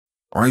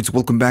Alright, so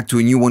welcome back to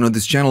a new one on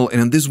this channel,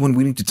 and on this one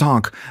we need to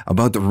talk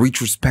about the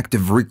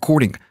retrospective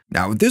recording.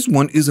 Now this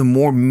one is a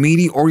more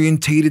MIDI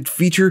orientated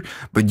feature,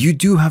 but you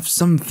do have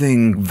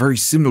something very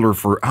similar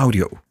for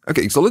audio.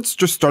 Okay, so let's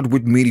just start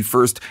with MIDI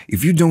first.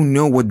 If you don't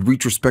know what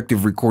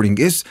retrospective recording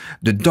is,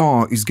 the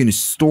DAW is going to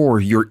store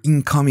your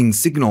incoming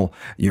signal,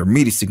 your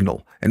MIDI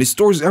signal, and it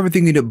stores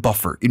everything in a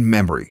buffer, in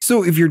memory.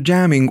 So if you're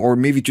jamming or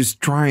maybe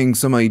just trying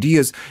some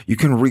ideas, you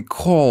can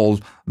recall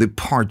the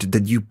part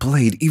that you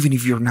played even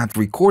if you're not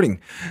recording.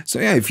 So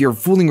yeah, if you're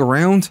fooling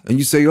around and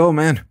you say, oh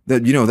man,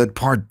 that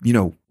part,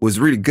 was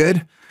really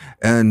good,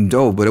 and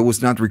but it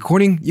was not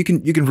recording, you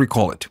can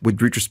recall it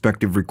with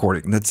retrospective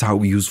recording. That's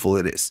how useful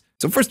it is.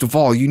 So first of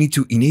all, you need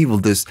to enable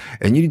this,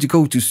 and you need to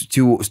go to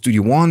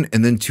Studio One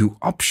and then to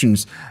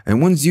Options.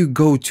 And once you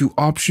go to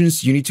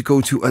Options, you need to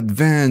go to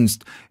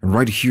Advanced and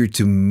right here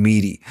to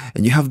MIDI.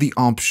 And you have the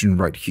option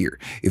right here.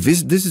 If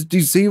this is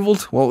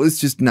disabled, well, it's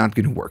just not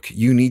going to work.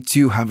 You need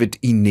to have it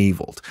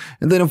enabled.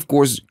 And then of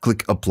course,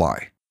 click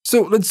Apply.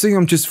 So let's say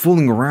I'm just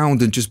fooling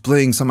around and just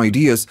playing some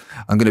ideas.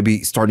 I'm going to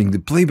be starting the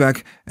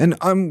playback, and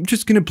I'm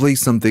just going to play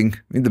something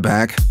in the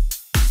back.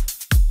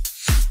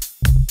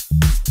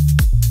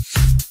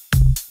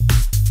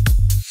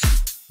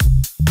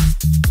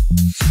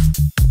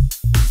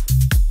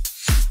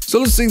 So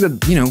let's say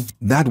that,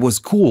 that was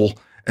cool,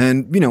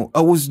 and,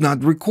 I was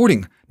not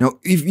recording. Now,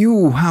 if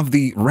you have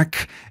the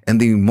rec and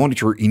the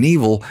monitor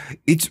enable,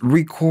 it's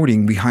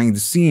recording behind the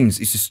scenes.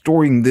 It's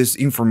storing this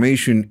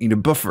information in a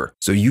buffer,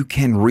 so you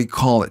can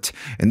recall it.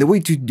 And the way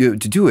to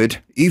do it,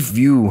 if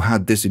you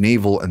had this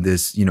enable and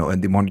this,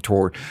 and the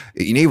monitor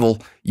enable,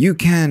 you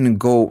can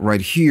go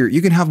right here.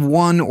 You can have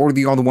one or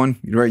the other one,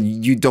 right?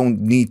 You don't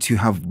need to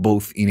have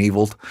both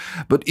enabled.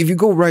 But if you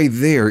go right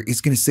there,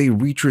 it's going to say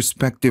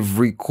retrospective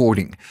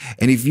recording.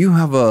 And if you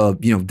have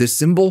this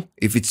symbol,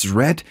 if it's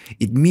red,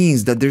 it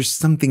means that there's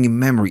something in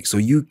memory, so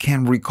you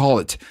can recall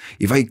it.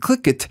 If I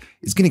click it,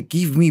 it's going to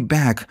give me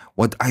back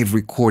what I've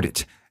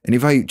recorded. And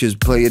if I just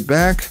play it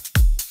back,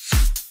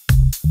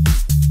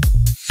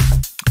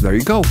 there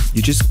you go.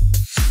 You just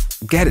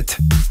get it.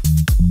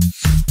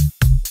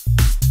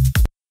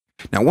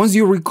 Now, once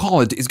you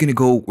recall it, it's going to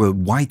go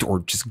white or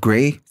just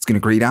gray. It's going to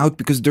grayed out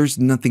because there's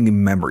nothing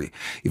in memory.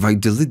 If I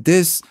delete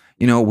this,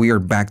 we are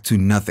back to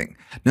nothing.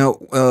 Now,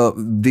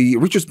 the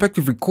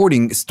retrospective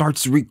recording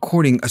starts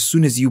recording as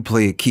soon as you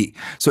play a key.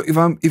 So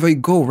if I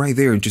go right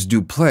there and just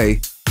do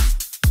play,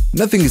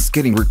 nothing is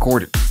getting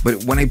recorded.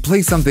 But when I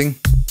play something,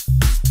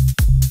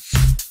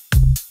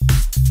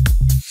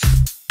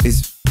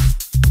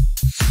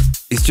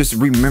 it's just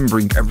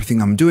remembering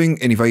everything I'm doing,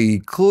 and if I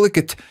click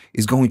it,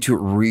 it's going to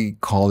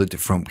recall it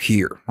from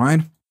here,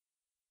 right?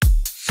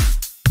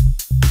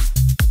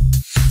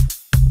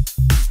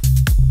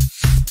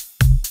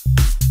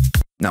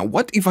 Now,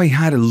 what if I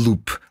had a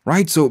loop,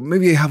 right? So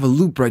maybe I have a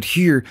loop right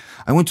here.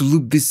 I want to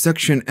loop this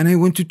section, and I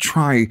want to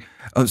try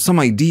some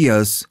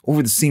ideas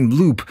over the same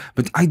loop,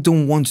 but I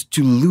don't want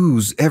to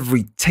lose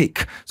every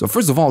take. So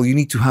first of all, you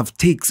need to have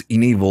takes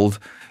enabled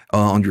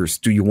on your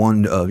Studio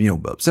One,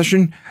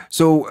 session.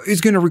 So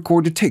it's going to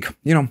record the take.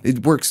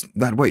 It works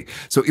that way.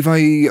 So if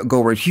I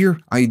go right here,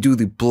 I do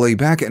the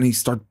playback and I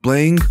start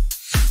playing.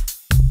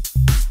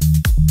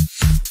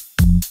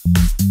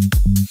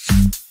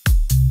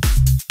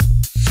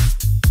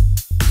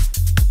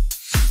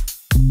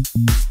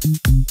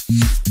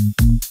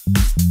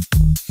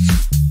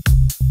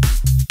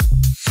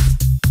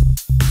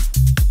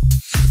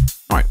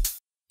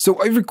 So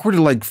I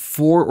recorded like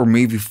 4 or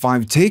maybe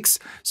 5 takes.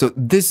 So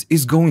this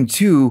is going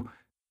to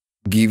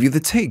give you the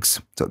takes.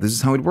 So this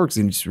is how it works,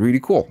 and it's really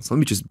cool. So let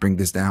me just bring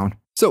this down.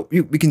 So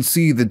we can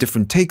see the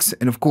different takes,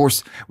 and of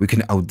course we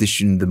can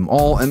audition them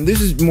all. And this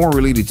is more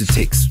related to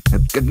takes.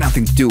 It's got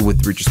nothing to do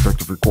with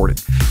retrospective recording.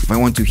 If I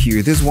want to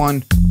hear this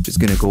one, just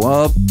gonna go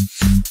up,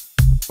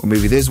 or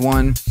maybe this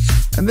one,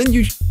 and then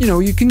you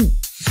can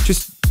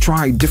just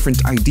try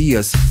different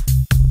ideas,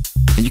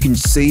 and you can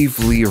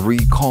safely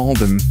recall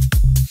them,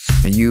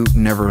 and you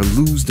never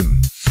lose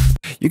them.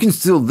 You can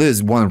still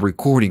this one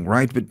recording,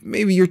 right? But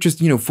maybe you're just,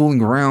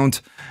 fooling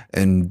around,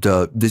 and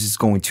this is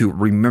going to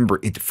remember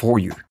it for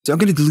you. So I'm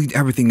going to delete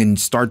everything and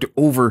start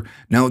over.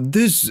 Now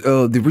this,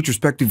 the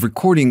retrospective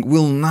recording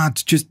will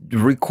not just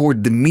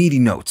record the MIDI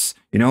notes,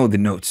 the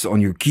notes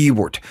on your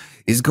keyboard.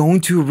 Is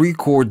going to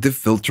record the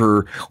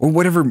filter or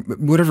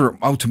whatever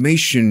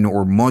automation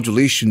or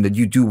modulation that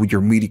you do with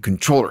your MIDI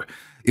controller.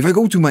 If I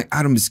go to my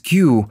Atom SQ,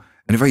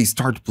 and if I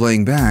start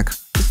playing back,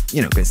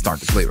 can start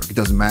the playback, it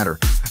doesn't matter.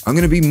 I'm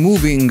going to be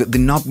moving the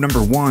knob number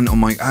 1 on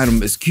my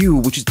Atom SQ,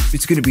 which is,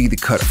 it's going to be the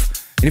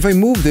cutoff. And if I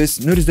move this,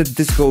 notice that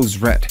this goes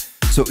red.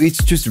 So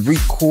it's just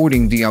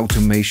recording the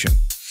automation.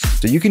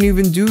 So you can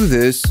even do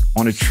this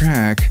on a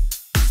track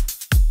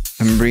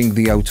and bring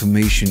the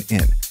automation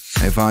in.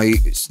 If I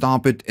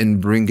stop it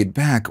and bring it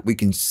back, we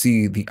can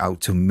see the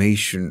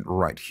automation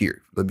right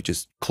here. Let me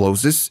just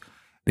close this.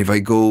 If I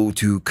go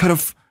to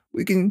cutoff,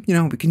 we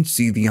can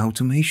see the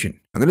automation.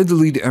 I'm going to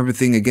delete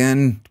everything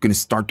again, going to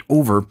start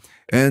over.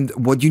 And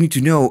what you need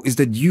to know is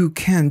that you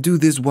can do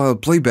this while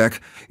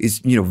playback is,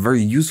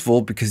 very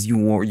useful because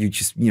you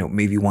just,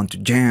 maybe want to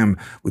jam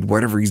with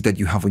whatever it is that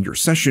you have on your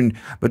session.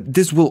 But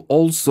this will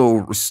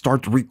also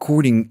start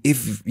recording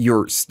if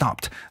you're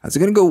stopped. So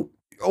I'm going to go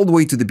all the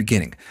way to the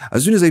beginning.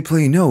 As soon as I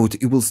play a note,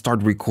 it will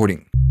start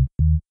recording.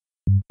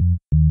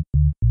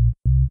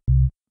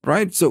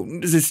 Right? So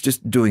this is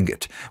just doing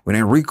it. When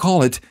I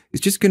recall it,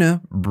 it's just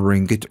gonna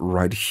bring it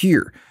right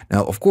here.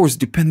 Now, of course,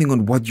 depending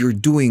on what you're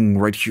doing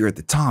right here at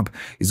the top,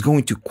 is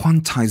going to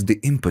quantize the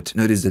input.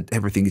 Notice that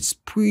everything is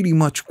pretty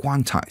much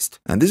quantized.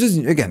 And this is,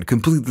 again,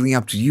 completely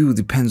up to you,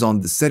 depends on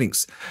the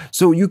settings.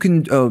 So you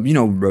can,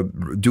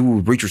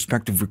 do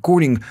retrospective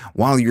recording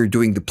while you're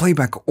doing the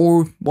playback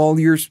or while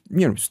you're,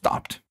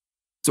 stopped.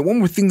 So one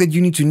more thing that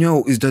you need to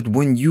know is that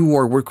when you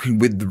are working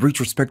with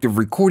retrospective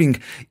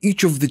recording,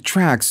 each of the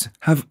tracks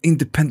have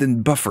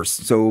independent buffers.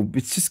 So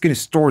it's just going to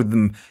store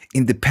them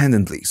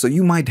independently. So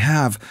you might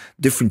have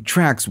different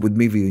tracks with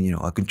maybe,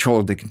 a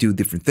controller that can do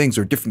different things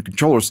or different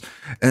controllers.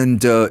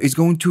 And it's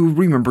going to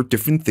remember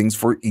different things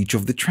for each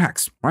of the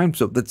tracks, right?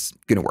 So that's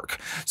going to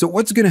work. So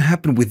what's going to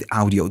happen with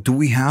audio? Do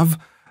we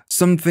have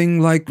something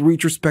like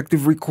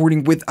retrospective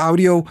recording with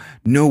audio?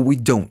 No, we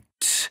don't.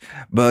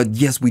 But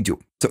yes, we do.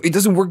 So it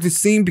doesn't work the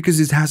same because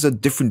it has a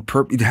different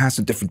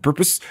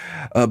purpose,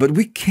 but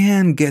we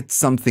can get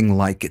something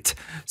like it.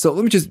 So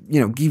let me just,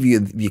 give you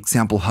the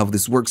example how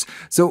this works.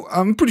 So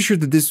I'm pretty sure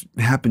that this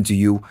happened to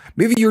you.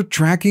 Maybe you're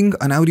tracking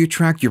an audio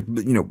track, you're,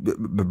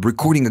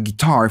 recording a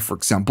guitar, for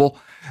example,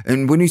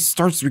 and when it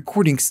starts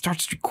recording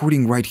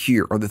right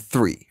here, or the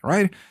 3,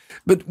 right?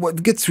 But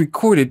what gets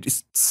recorded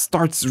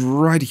starts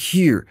right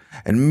here.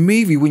 And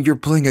maybe when you're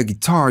playing a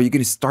guitar, you're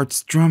going to start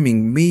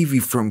strumming maybe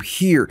from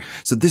here.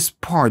 So this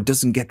part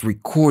doesn't get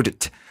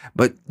recorded.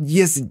 But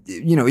yes,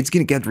 it's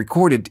going to get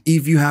recorded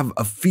if you have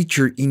a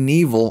feature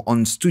enable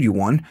on Studio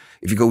One.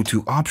 If you go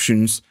to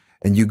options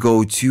and you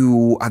go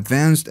to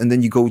advanced and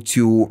then you go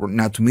to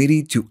not to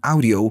MIDI to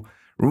audio,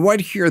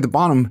 right here at the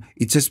bottom,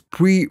 it says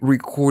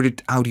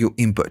pre-recorded audio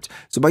input.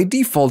 So by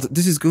default,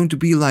 this is going to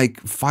be like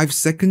 5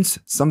 seconds,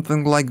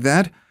 something like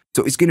that.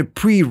 So it's going to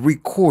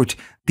pre-record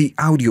the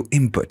audio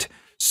input.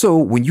 So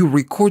when you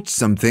record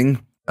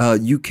something,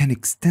 you can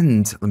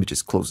extend. Let me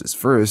just close this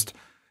first.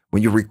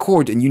 When you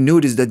record and you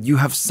notice that you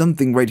have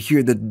something right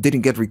here that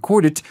didn't get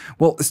recorded,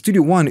 well,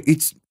 Studio One,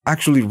 it's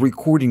actually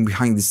recording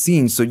behind the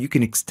scenes, so you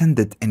can extend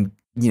it and,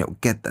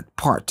 get that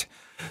part.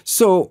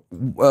 So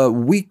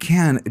we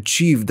can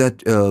achieve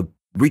that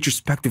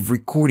retrospective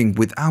recording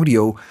with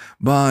audio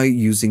by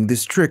using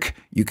this trick.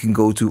 You can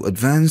go to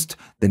advanced,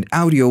 then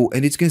audio,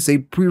 and it's going to say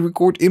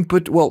pre-record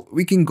input. Well,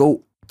 we can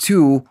go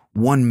to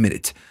 1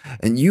 minute,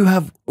 and you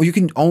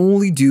can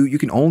only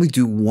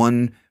do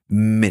 1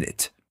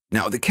 minute.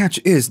 Now the catch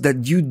is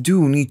that you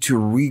do need to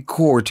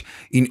record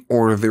in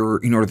order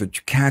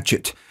to catch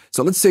it.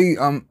 So let's say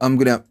I'm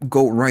gonna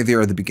go right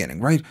there at the beginning,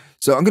 right?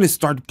 So I'm gonna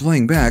start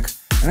playing back,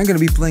 and I'm gonna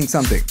be playing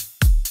something.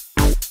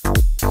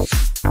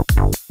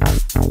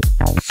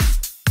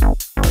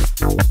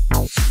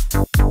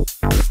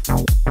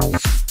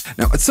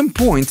 Now, at some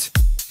point,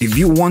 if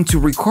you want to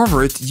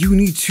recover it, you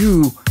need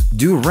to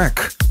do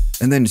rec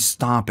and then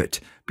stop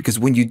it. Because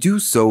when you do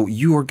so,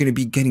 you are going to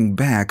be getting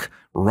back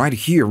right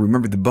here.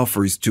 Remember, the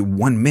buffer is to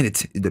 1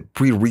 minute. The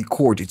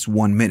pre-record, it's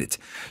 1 minute.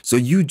 So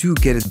you do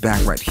get it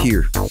back right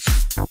here.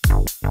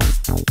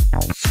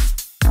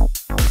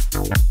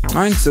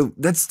 Alright, so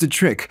that's the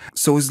trick.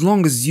 So as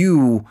long as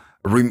you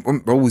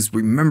always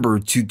remember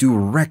to do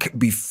rec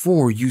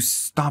before you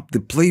stop the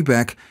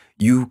playback,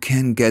 you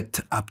can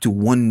get up to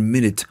 1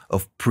 minute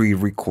of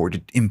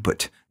pre-recorded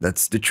input.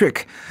 That's the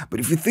trick.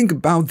 But if you think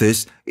about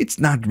this, it's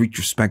not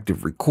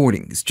retrospective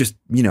recording. It's just,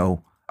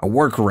 a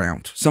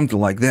workaround, something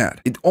like that.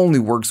 It only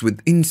works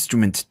with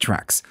instrument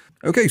tracks.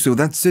 Okay, so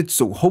that's it.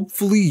 So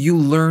hopefully you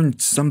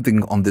learned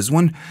something on this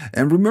one.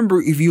 And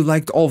remember, if you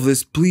liked all of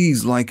this,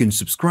 please like and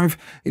subscribe.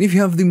 And if you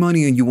have the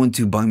money and you want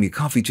to buy me a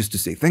coffee just to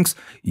say thanks,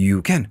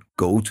 you can.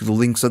 Go to the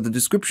links at the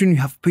description. You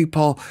have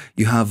PayPal,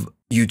 you have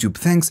YouTube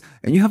thanks,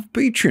 and you have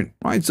Patreon,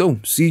 right? So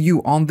see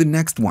you on the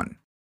next one.